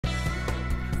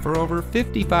For over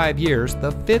 55 years,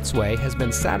 the Fitzway has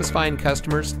been satisfying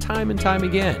customers time and time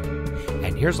again.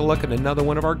 And here's a look at another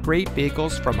one of our great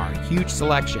vehicles from our huge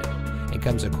selection. It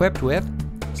comes equipped with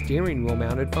steering wheel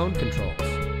mounted phone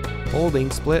controls, folding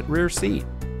split rear seat,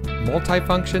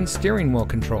 multifunction steering wheel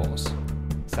controls,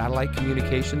 satellite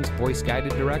communications voice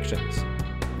guided directions,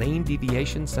 lane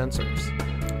deviation sensors,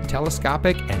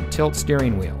 telescopic and tilt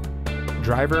steering wheel,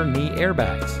 driver knee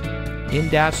airbags,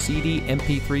 in-dash CD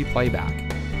MP3 playback,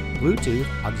 Bluetooth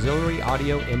auxiliary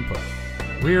audio input,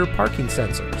 rear parking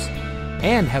sensors,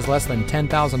 and has less than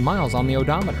 10,000 miles on the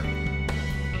odometer.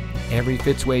 Every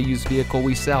Fitzway used vehicle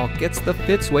we sell gets the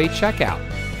Fitzway checkout.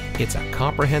 It's a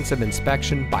comprehensive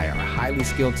inspection by our highly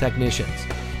skilled technicians,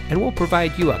 and we'll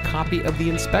provide you a copy of the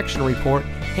inspection report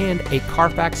and a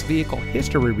Carfax vehicle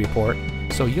history report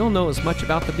so you'll know as much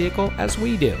about the vehicle as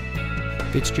we do.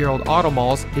 Fitzgerald Auto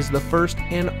Malls is the first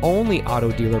and only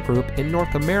auto dealer group in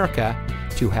North America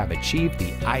to have achieved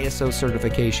the ISO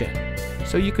certification,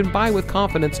 so you can buy with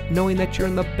confidence knowing that you're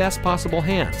in the best possible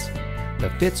hands. The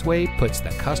Fitzway puts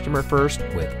the customer first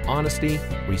with honesty,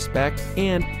 respect,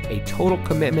 and a total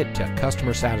commitment to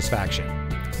customer satisfaction.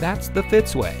 That's the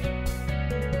Fitzway.